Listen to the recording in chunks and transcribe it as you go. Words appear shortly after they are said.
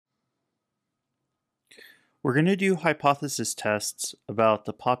We're going to do hypothesis tests about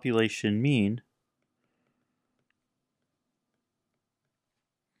the population mean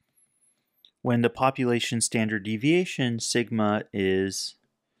when the population standard deviation, sigma, is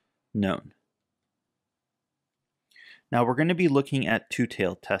known. Now we're going to be looking at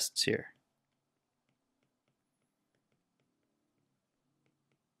two-tailed tests here.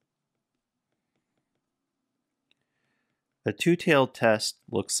 A two-tailed test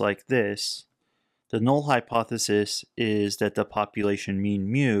looks like this. The null hypothesis is that the population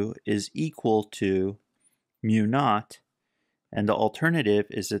mean mu is equal to mu naught, and the alternative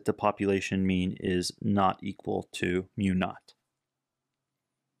is that the population mean is not equal to mu naught.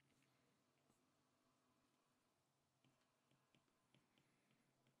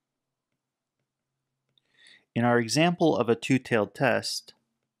 In our example of a two-tailed test,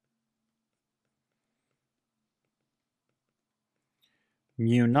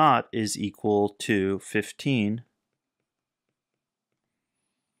 mu naught is equal to 15.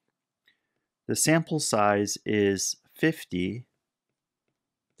 The sample size is 50.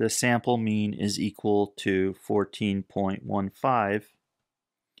 The sample mean is equal to 14.15.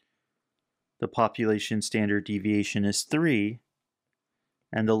 The population standard deviation is 3.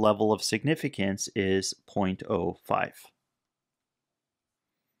 And the level of significance is 0.05.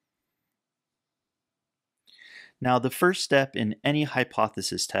 Now, the first step in any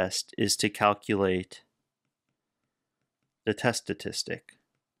hypothesis test is to calculate the test statistic.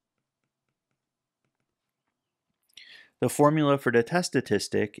 The formula for the test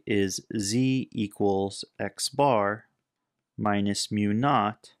statistic is z equals x bar minus mu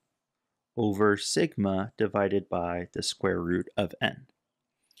naught over sigma divided by the square root of n.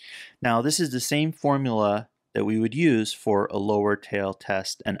 Now, this is the same formula that we would use for a lower tail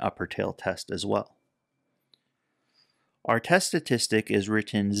test and upper tail test as well. Our test statistic is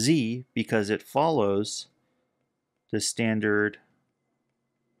written z because it follows the standard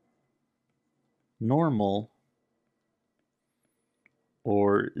normal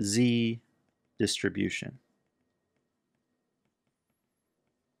or z distribution.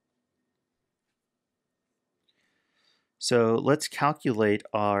 So let's calculate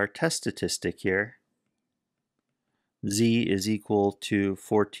our test statistic here. Z is equal to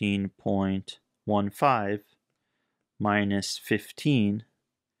 14.15 minus 15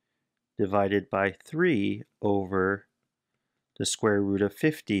 divided by 3 over the square root of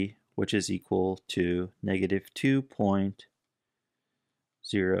 50, which is equal to negative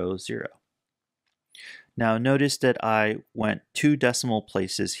 2.00. Now notice that I went 2 decimal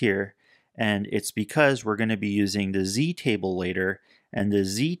places here, and it's because we're going to be using the z table later, and the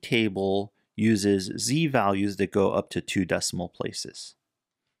z table uses z values that go up to 2 decimal places.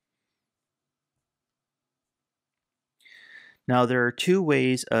 Now there are 2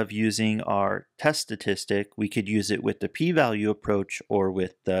 ways of using our test statistic. We could use it with the p-value approach or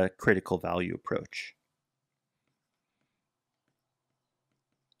with the critical value approach.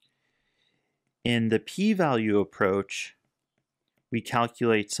 In the p-value approach, we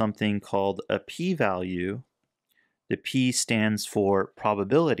calculate something called a p-value. The p stands for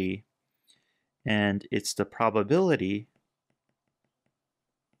probability, and it's the probability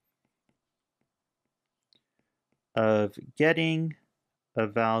of getting a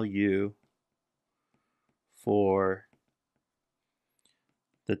value for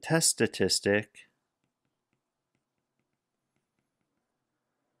the test statistic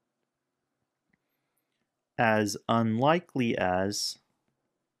as unlikely as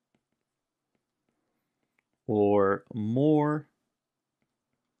or more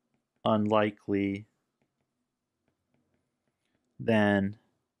unlikely than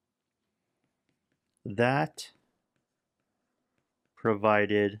that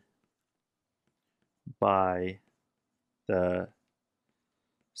provided by the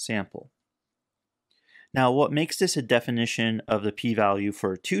sample. Now, what makes this a definition of the p-value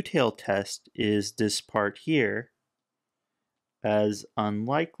for a two-tailed test is this part here, as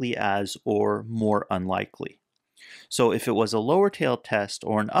unlikely as or more unlikely. So if it was a lower tail test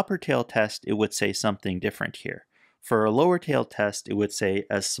or an upper tail test, it would say something different here. For a lower tail test, it would say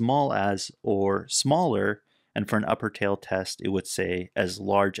as small as or smaller, and for an upper tail test, it would say as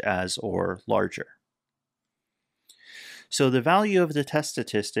large as or larger. So the value of the test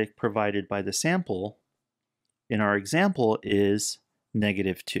statistic provided by the sample in our example is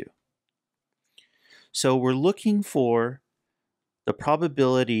 -2. So we're looking for the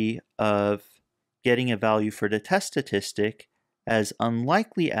probability of getting a value for the test statistic as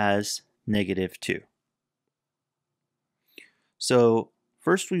unlikely as -2. So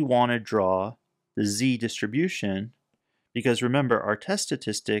first we want to draw the z distribution, because remember our test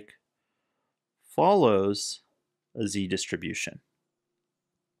statistic follows a z distribution.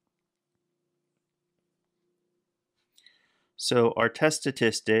 So our test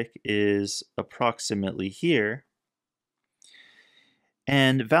statistic is approximately here.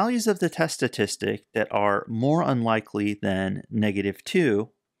 And values of the test statistic that are more unlikely than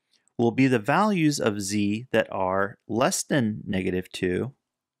 -2 will be the values of z that are less than -2,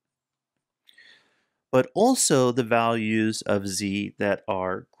 but also the values of z that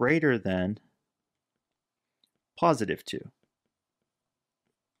are greater than +2.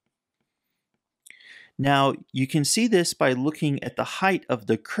 Now, you can see this by looking at the height of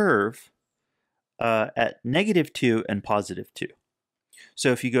the curve at -2 and +2.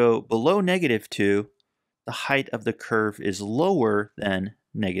 So if you go below -2, the height of the curve is lower than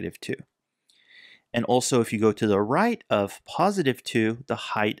 -2. And also if you go to the right of +2,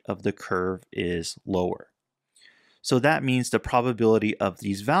 the height of the curve is lower. So that means the probability of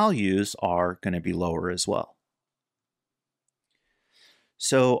these values are going to be lower as well.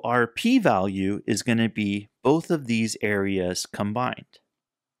 So our p-value is going to be both of these areas combined.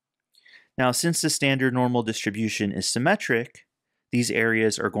 Now, since the standard normal distribution is symmetric, these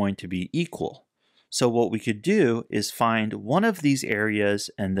areas are going to be equal. So what we could do is find one of these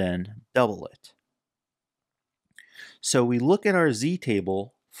areas and then double it. So we look at our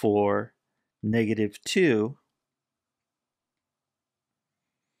z-table for -2.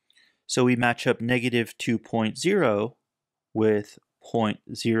 So we match up -2.0 with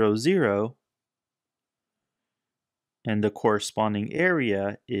 0.00, and the corresponding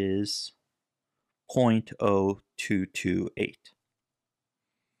area is 0.0228.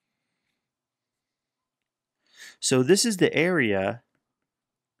 So this is the area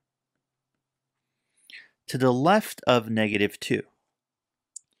to the left of -2.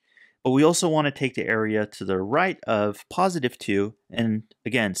 But we also want to take the area to the right of +2, and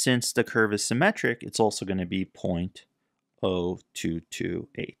again, since the curve is symmetric, it's also going to be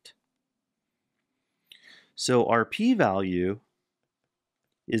 0.0228. So our p-value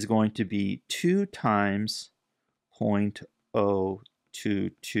is going to be 2 times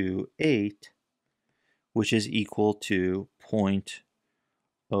 0.0228, which is equal to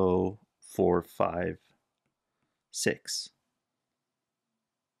 0.0456.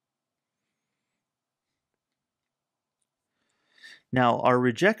 Now, our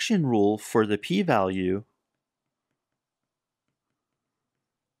rejection rule for the p-value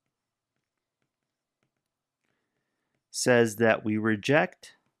says that we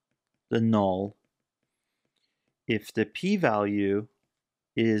reject the null if the p-value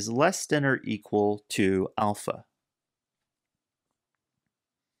is less than or equal to alpha.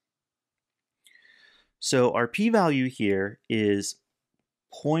 So our p-value here is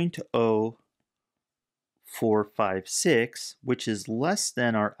 0.0456, which is less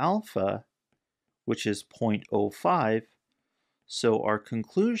than our alpha, which is 0.05. So our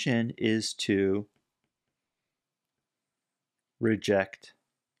conclusion is to reject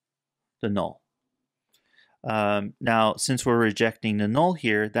the null. Now, since we're rejecting the null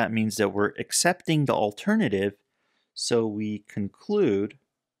here, that means that we're accepting the alternative, so we conclude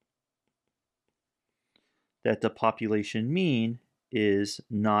that the population mean is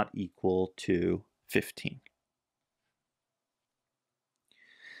not equal to 15.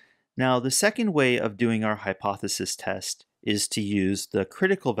 Now, the second way of doing our hypothesis test is to use the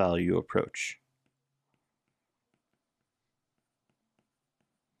critical value approach.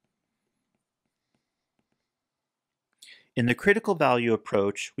 In the critical value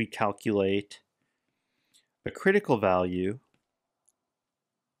approach, we calculate a critical value.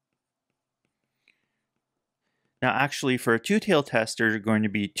 Now, actually, for a two-tailed test, there are going to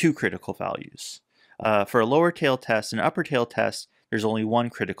be two critical values. For a lower tail test and upper tail test, there's only one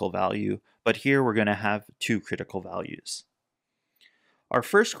critical value, but here we're going to have two critical values. Our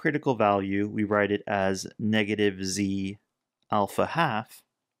first critical value, we write it as -z alpha half,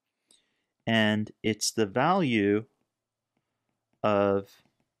 and it's the value of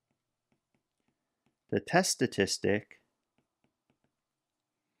the test statistic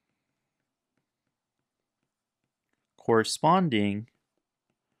corresponding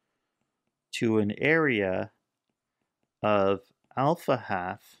to an area of alpha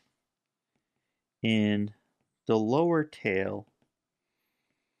half in the lower tail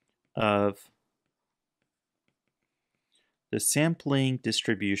of the sampling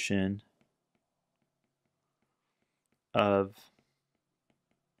distribution of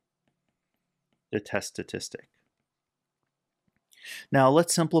the test statistic. Now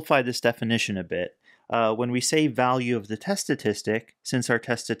let's simplify this definition a bit. When we say value of the test statistic, since our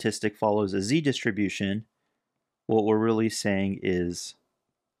test statistic follows a z distribution, what we're really saying is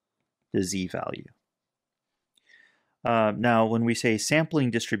the z-value. Now, when we say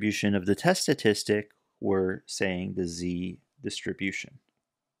sampling distribution of the test statistic, we're saying the z distribution.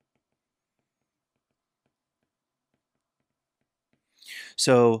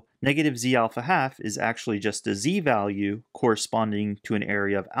 So negative z alpha half is actually just a z-value corresponding to an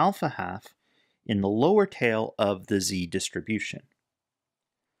area of alpha half in the lower tail of the z distribution.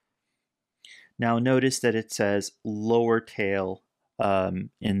 Now notice that it says lower tail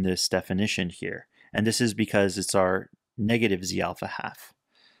in this definition here, and this is because it's our negative z alpha half.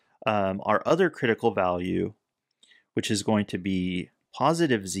 Our other critical value, which is going to be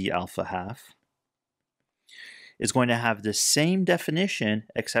positive z alpha half, is going to have the same definition,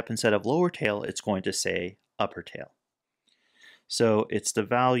 except instead of lower tail, it's going to say upper tail. So it's the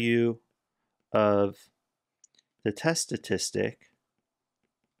value of the test statistic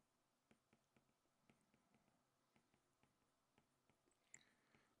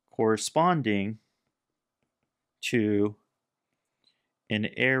corresponding to an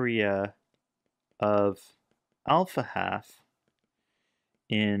area of alpha half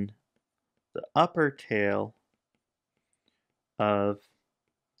in the upper tail of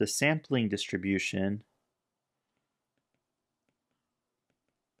the sampling distribution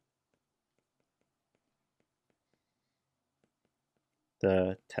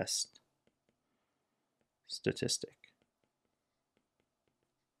the test statistic.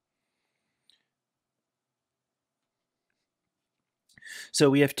 So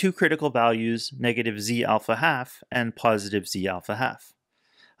we have two critical values, negative z alpha half and positive z alpha half.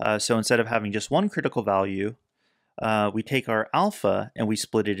 So instead of having just one critical value, we take our alpha and we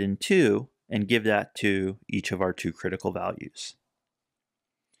split it in two and give that to each of our two critical values.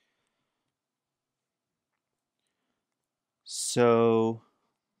 So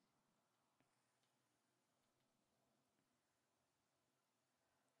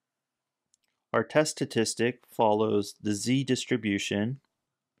our test statistic follows the z distribution,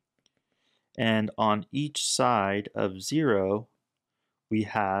 and on each side of 0, we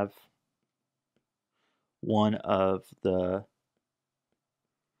have one of the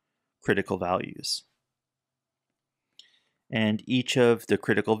critical values. And each of the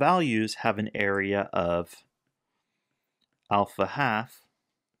critical values have an area of alpha half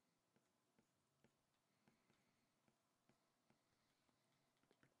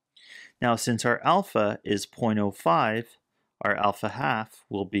Now, since our alpha is 0.05, our alpha half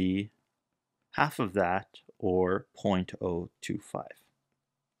will be half of that, or 0.025.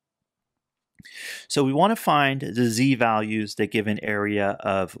 So we want to find the z values that give an area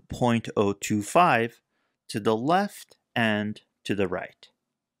of 0.025 to the left and to the right.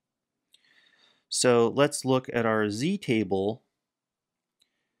 So let's look at our z table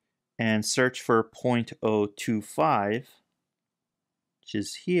and search for 0.025, which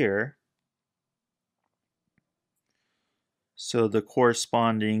is here. So the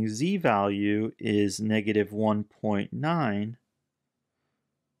corresponding z value is negative 1.96.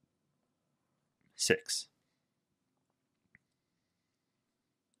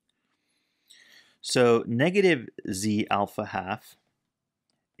 So negative z alpha half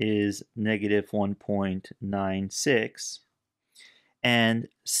is negative 1.96. And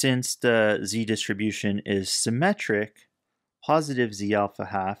since the z distribution is symmetric, positive z alpha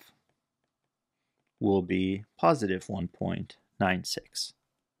half will be positive 1.96.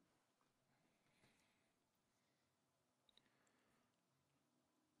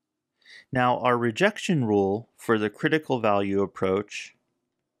 Now, our rejection rule for the critical value approach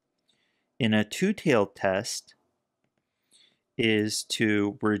in a two-tailed test is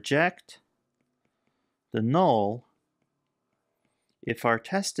to reject the null if our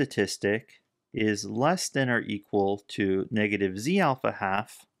test statistic is less than or equal to negative z alpha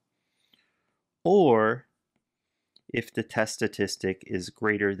half, or if the test statistic is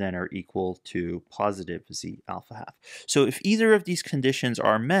greater than or equal to positive z alpha half. So if either of these conditions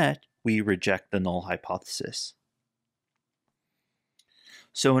are met, we reject the null hypothesis.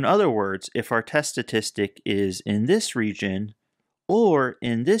 So in other words, if our test statistic is in this region or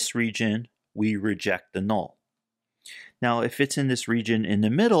in this region, we reject the null. Now, if it's in this region in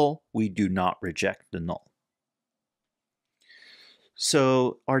the middle, we do not reject the null.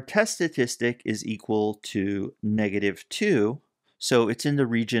 So our test statistic is equal to -2, so it's in the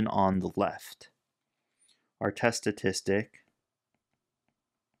region on the left. Our test statistic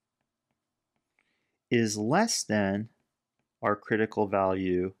is less than our critical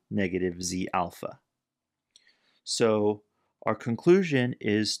value negative z alpha. So our conclusion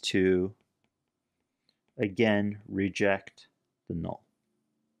is to again reject the null.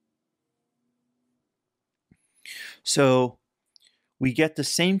 So we get the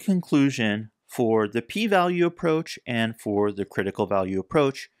same conclusion for the p-value approach and for the critical value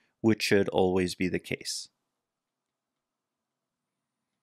approach, which should always be the case.